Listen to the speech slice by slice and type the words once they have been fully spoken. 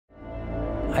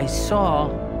I saw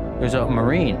there's a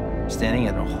Marine standing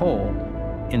at a hole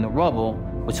in the rubble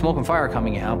with smoke and fire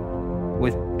coming out,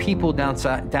 with people down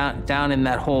in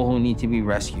that hole who need to be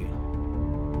rescued.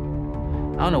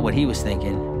 I don't know what he was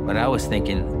thinking, but I was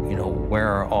thinking, you know, where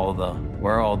are all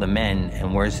the men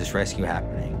and where's this rescue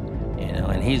happening? You know,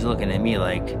 and he's looking at me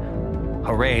like,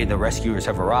 hooray, the rescuers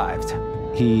have arrived.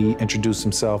 He introduced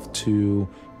himself to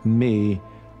me,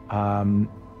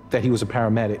 that he was a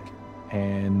paramedic,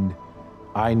 and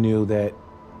I knew that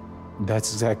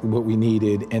that's exactly what we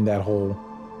needed in that hole.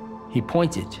 He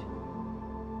pointed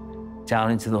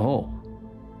down into the hole,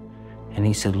 and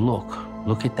he said, look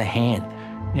at the hand.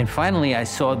 And finally, I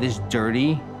saw this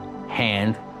dirty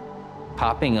hand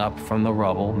popping up from the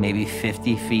rubble, maybe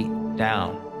 50 feet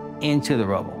down into the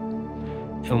rubble,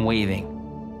 and waving.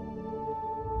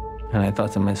 And I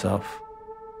thought to myself,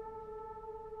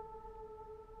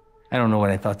 I don't know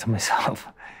what I thought to myself.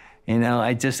 You know,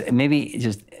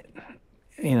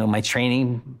 you know, my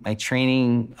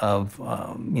training of,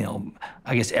 you know,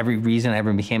 I guess every reason I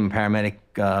ever became a paramedic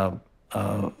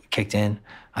kicked in.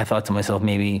 I thought to myself,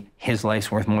 maybe his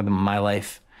life's worth more than my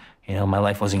life. You know, my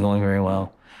life wasn't going very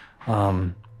well.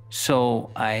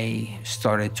 So I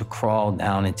started to crawl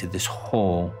down into this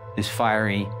hole, this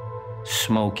fiery,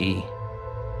 smoky,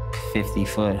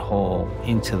 50-foot hole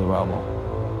into the rubble.